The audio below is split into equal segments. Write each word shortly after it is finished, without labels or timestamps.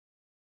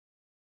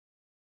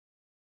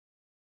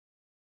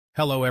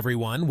Hello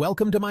everyone,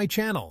 welcome to my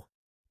channel.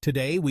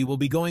 Today we will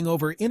be going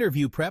over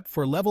interview prep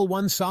for Level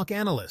 1 SOC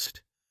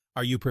Analyst.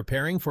 Are you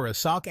preparing for a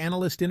SOC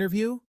Analyst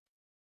interview?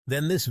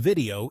 Then this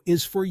video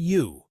is for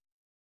you.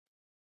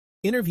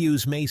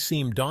 Interviews may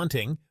seem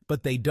daunting,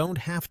 but they don't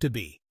have to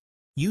be.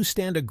 You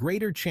stand a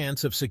greater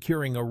chance of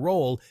securing a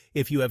role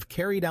if you have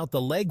carried out the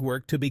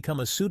legwork to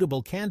become a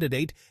suitable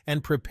candidate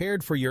and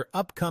prepared for your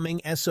upcoming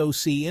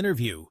SOC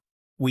interview.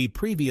 We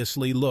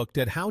previously looked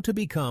at how to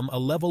become a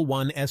Level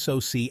 1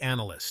 SOC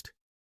Analyst.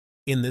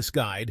 In this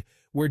guide,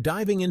 we're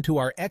diving into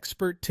our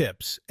expert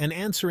tips and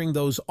answering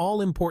those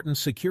all-important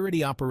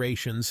Security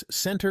Operations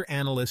Center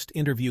Analyst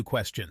interview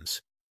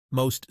questions.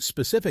 Most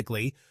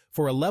specifically,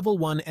 for a Level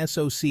 1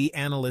 SOC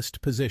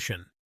Analyst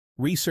position,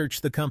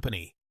 research the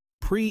company.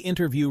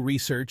 Pre-interview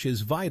research is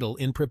vital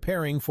in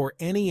preparing for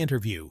any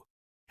interview,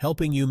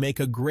 helping you make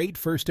a great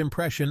first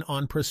impression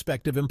on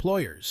prospective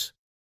employers.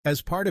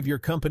 As part of your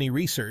company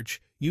research,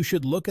 you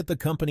should look at the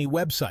company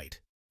website,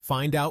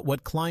 find out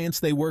what clients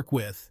they work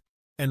with,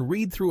 and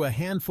read through a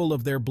handful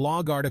of their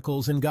blog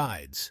articles and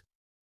guides.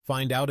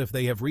 Find out if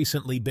they have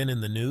recently been in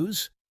the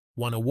news,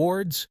 won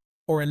awards,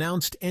 or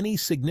announced any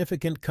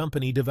significant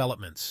company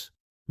developments.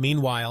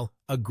 Meanwhile,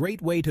 a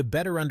great way to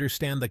better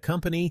understand the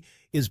company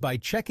is by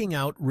checking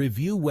out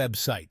review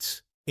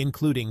websites,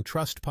 including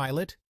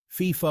Trustpilot,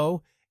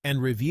 FIFO,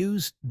 and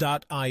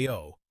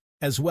Reviews.io,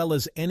 as well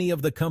as any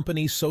of the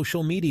company's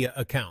social media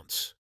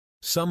accounts.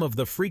 Some of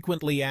the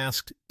frequently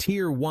asked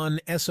Tier 1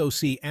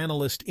 SOC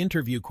Analyst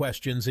interview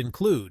questions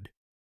include: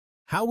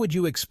 how would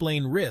you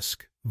explain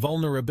risk,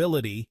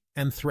 vulnerability,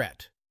 and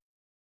threat?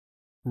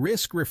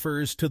 Risk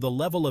refers to the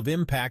level of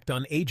impact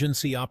on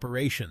agency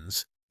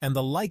operations and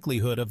the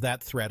likelihood of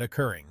that threat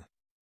occurring.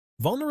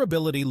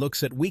 Vulnerability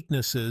looks at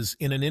weaknesses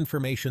in an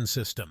information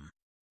system,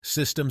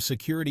 system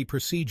security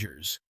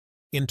procedures,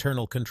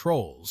 internal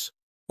controls,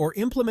 or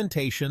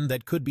implementation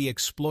that could be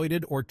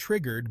exploited or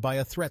triggered by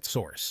a threat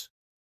source.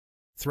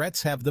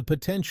 Threats have the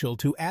potential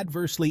to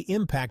adversely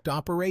impact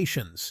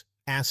operations,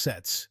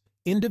 assets,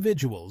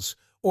 individuals,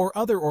 or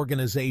other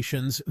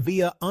organizations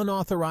via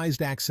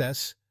unauthorized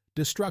access,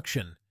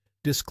 destruction,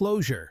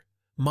 disclosure,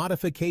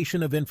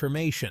 modification of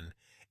information,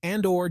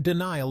 and/or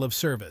denial of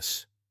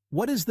service.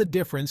 What is the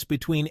difference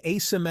between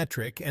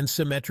asymmetric and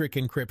symmetric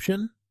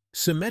encryption?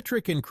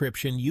 Symmetric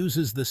encryption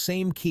uses the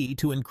same key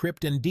to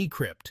encrypt and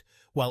decrypt,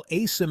 while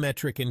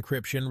asymmetric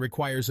encryption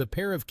requires a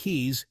pair of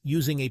keys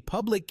using a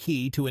public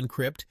key to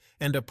encrypt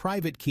and a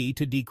private key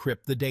to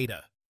decrypt the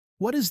data.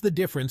 What is the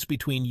difference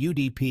between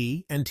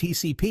UDP and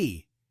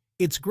TCP?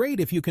 It's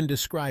great if you can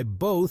describe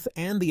both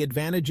and the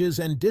advantages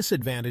and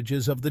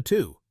disadvantages of the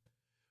two.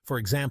 For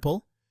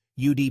example,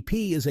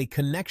 UDP is a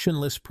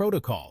connectionless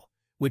protocol,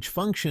 which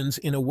functions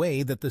in a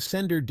way that the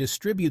sender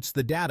distributes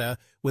the data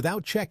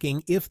without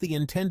checking if the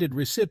intended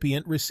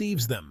recipient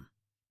receives them.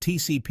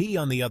 TCP,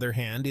 on the other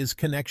hand, is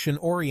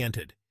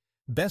connection-oriented,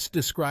 best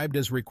described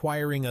as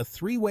requiring a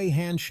three-way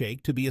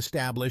handshake to be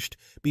established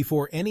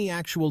before any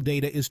actual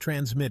data is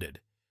transmitted,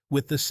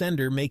 with the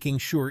sender making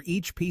sure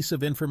each piece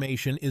of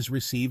information is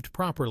received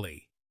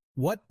properly.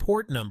 What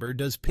port number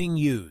does ping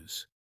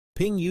use?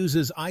 Ping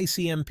uses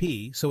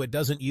ICMP, so it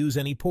doesn't use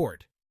any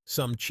port.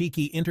 Some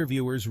cheeky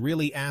interviewers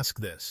really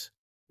ask this.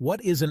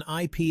 What is an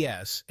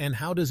IPS and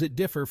how does it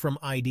differ from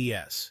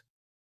IDS?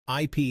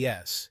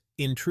 IPS,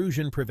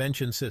 Intrusion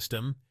Prevention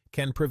System,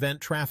 can prevent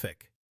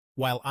traffic,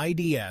 while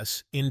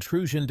IDS,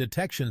 Intrusion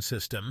Detection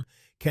System,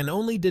 can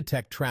only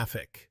detect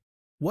traffic.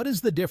 What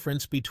is the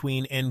difference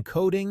between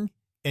encoding,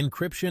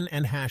 encryption,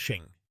 and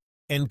hashing?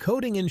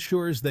 Encoding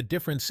ensures that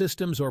different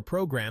systems or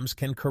programs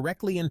can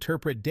correctly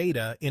interpret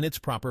data in its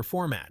proper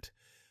format,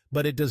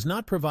 but it does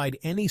not provide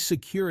any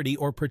security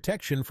or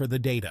protection for the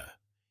data.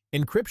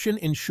 Encryption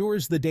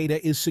ensures the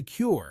data is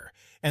secure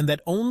and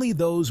that only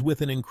those with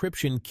an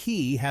encryption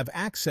key have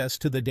access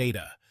to the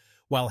data,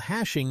 while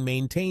hashing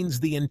maintains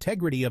the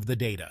integrity of the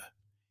data.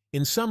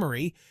 In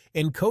summary,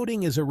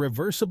 encoding is a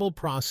reversible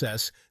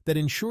process that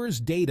ensures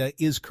data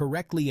is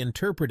correctly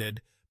interpreted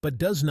but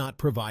does not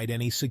provide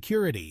any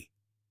security.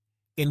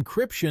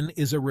 Encryption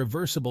is a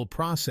reversible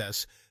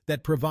process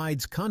that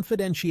provides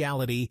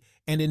confidentiality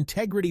and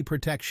integrity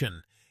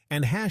protection,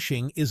 and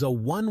hashing is a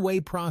one-way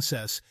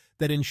process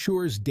that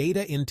ensures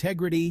data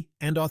integrity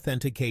and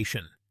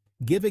authentication.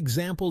 Give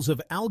examples of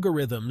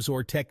algorithms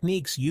or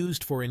techniques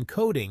used for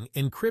encoding,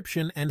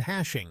 encryption, and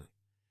hashing.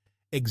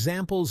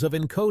 Examples of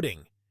encoding: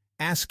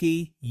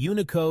 ASCII,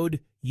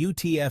 Unicode,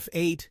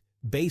 UTF-8,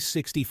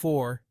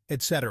 Base64,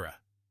 etc.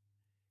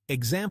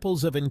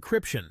 Examples of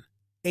encryption: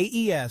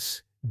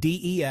 AES,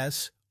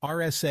 DES,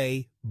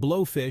 RSA,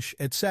 Blowfish,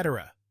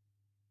 etc.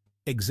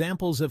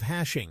 Examples of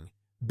hashing: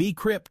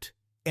 bcrypt,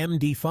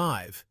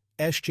 MD5,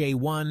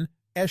 SJ1,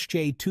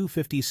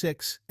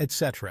 SJ256,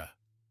 etc.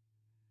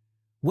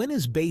 When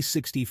is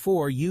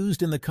Base64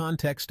 used in the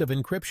context of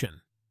encryption?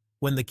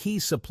 When the key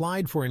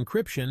supplied for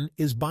encryption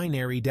is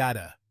binary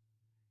data.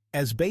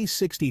 As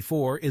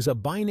Base64 is a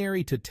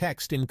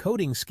binary-to-text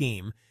encoding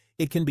scheme,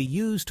 it can be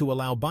used to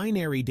allow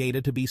binary data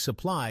to be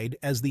supplied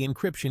as the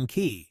encryption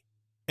key.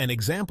 An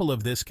example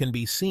of this can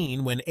be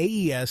seen when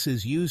AES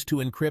is used to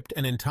encrypt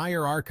an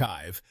entire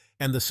archive,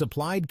 and the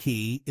supplied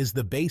key is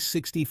the base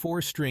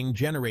 64 string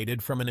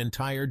generated from an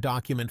entire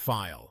document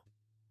file.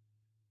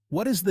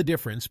 What is the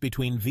difference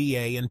between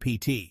VA and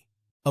PT?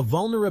 A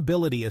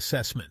vulnerability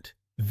assessment,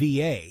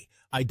 VA,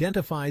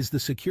 identifies the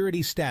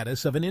security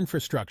status of an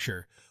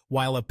infrastructure,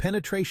 while a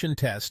penetration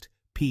test,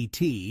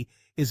 PT,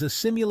 is a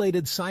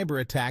simulated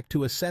cyber attack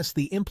to assess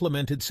the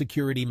implemented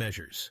security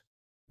measures.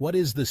 What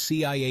is the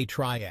CIA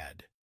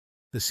triad?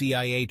 The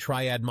CIA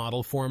triad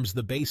model forms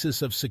the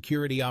basis of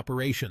security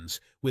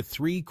operations with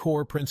three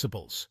core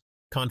principles: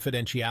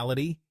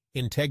 confidentiality,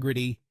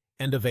 integrity,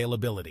 and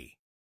availability.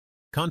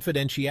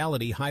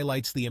 Confidentiality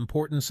highlights the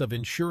importance of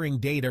ensuring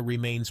data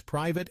remains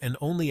private and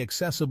only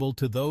accessible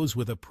to those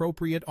with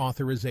appropriate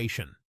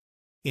authorization.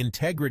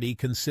 Integrity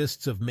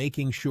consists of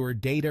making sure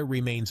data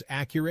remains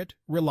accurate,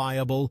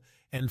 reliable,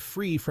 and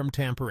free from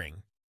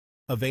tampering.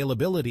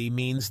 Availability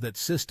means that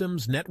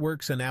systems,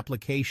 networks, and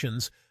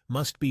applications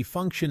must be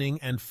functioning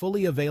and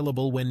fully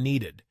available when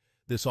needed.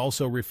 This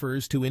also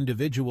refers to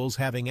individuals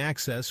having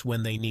access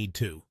when they need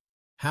to.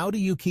 How do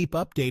you keep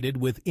updated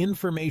with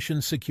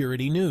information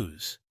security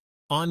news?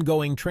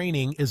 Ongoing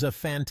training is a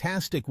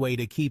fantastic way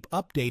to keep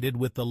updated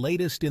with the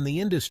latest in the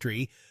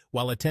industry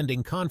while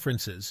attending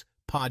conferences,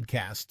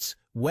 podcasts,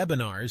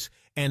 webinars,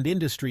 and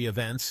industry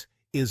events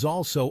is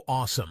also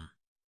awesome.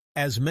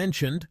 As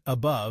mentioned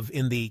above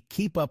in the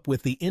Keep Up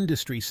with the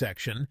Industry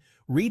section,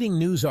 reading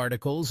news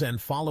articles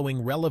and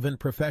following relevant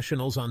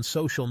professionals on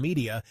social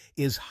media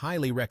is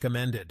highly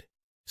recommended.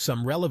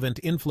 Some relevant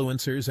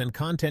influencers and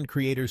content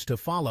creators to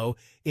follow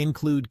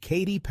include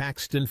Katie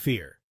Paxton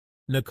Fear,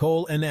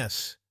 Nicole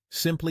Ines,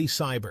 Simply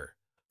Cyber,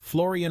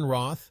 Florian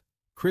Roth,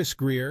 Chris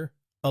Greer,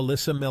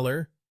 Alyssa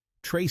Miller,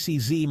 Tracy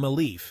Z.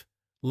 Malif,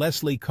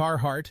 Leslie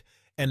Carhart,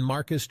 and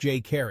Marcus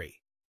J.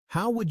 Carey.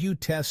 How would you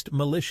test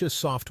malicious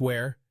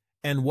software?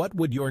 And what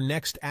would your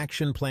next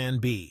action plan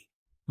be?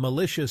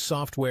 Malicious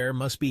software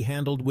must be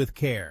handled with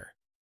care.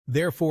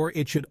 Therefore,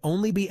 it should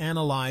only be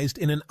analyzed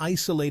in an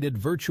isolated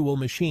virtual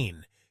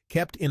machine,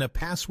 kept in a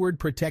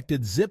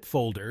password-protected zip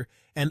folder,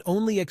 and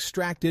only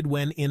extracted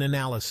when in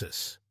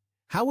analysis.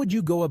 How would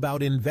you go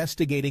about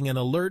investigating an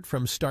alert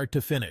from start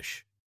to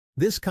finish?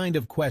 This kind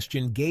of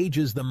question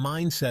gauges the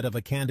mindset of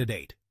a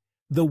candidate.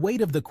 The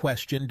weight of the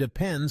question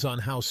depends on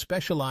how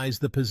specialized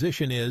the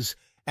position is,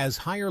 as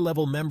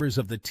higher-level members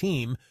of the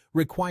team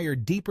require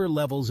deeper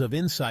levels of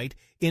insight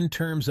in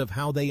terms of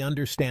how they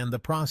understand the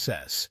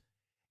process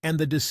and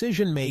the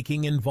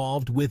decision-making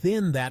involved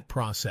within that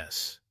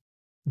process.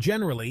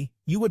 Generally,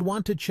 you would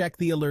want to check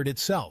the alert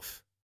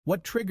itself.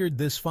 What triggered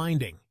this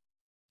finding?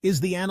 Is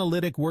the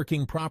analytic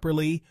working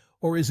properly,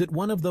 or is it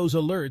one of those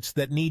alerts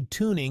that need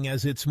tuning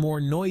as it's more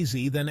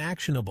noisy than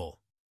actionable?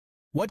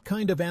 What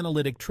kind of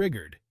analytic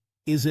triggered?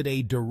 Is it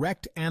a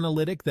direct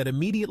analytic that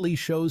immediately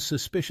shows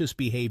suspicious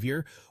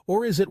behavior,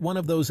 or is it one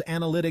of those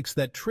analytics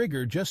that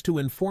trigger just to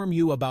inform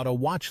you about a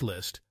watch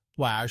list,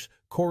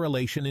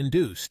 correlation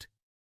induced?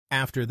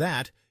 After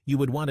that, you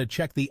would want to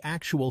check the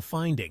actual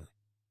finding.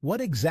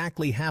 What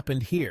exactly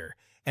happened here,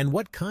 and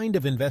what kind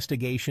of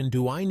investigation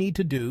do I need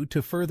to do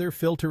to further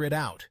filter it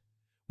out?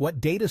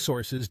 What data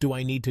sources do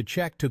I need to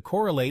check to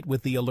correlate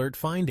with the alert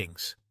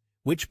findings?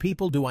 Which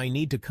people do I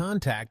need to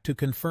contact to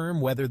confirm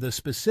whether the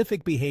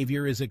specific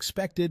behavior is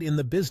expected in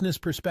the business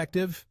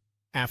perspective?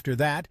 After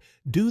that,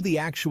 do the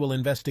actual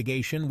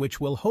investigation,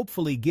 which will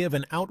hopefully give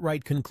an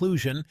outright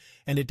conclusion,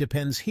 and it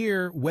depends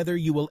here whether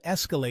you will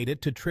escalate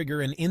it to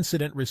trigger an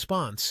incident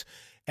response,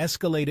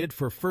 escalate it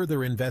for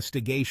further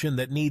investigation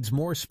that needs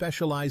more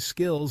specialized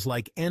skills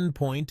like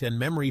endpoint and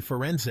memory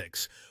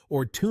forensics,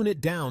 or tune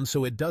it down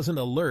so it doesn't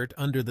alert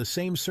under the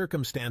same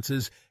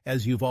circumstances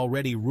as you've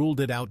already ruled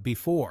it out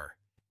before,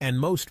 and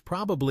most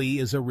probably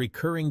is a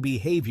recurring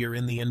behavior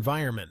in the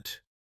environment.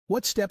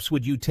 What steps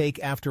would you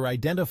take after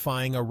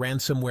identifying a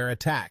ransomware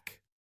attack?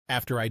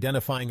 After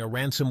identifying a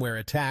ransomware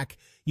attack,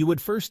 you would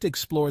first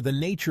explore the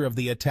nature of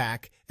the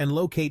attack and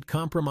locate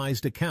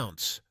compromised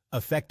accounts,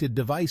 affected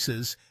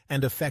devices,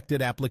 and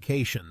affected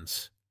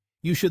applications.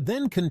 You should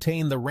then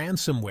contain the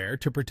ransomware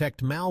to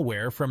protect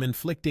malware from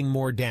inflicting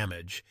more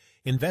damage,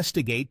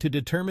 investigate to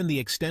determine the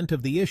extent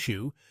of the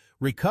issue,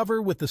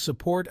 recover with the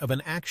support of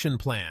an action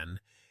plan,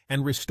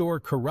 and restore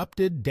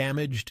corrupted,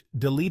 damaged,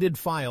 deleted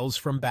files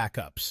from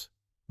backups.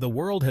 The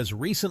world has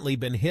recently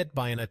been hit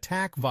by an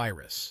attack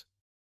virus.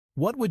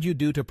 What would you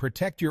do to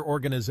protect your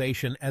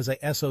organization as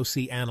a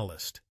SOC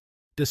analyst?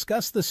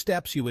 Discuss the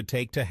steps you would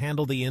take to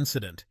handle the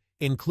incident,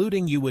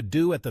 including you would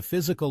do at the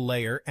physical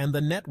layer and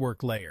the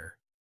network layer.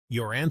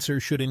 Your answer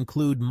should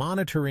include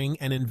monitoring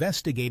and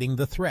investigating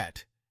the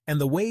threat,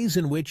 and the ways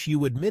in which you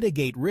would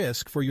mitigate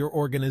risk for your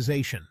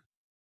organization.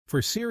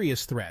 For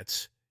serious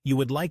threats, you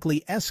would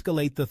likely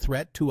escalate the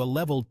threat to a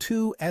Level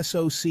 2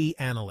 SOC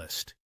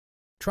analyst.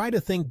 Try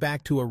to think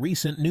back to a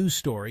recent news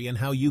story and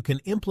how you can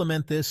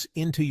implement this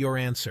into your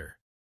answer.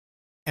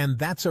 And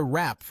that's a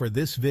wrap for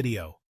this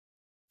video.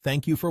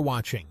 Thank you for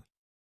watching.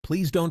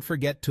 Please don't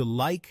forget to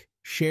like,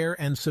 share,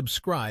 and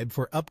subscribe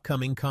for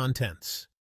upcoming contents.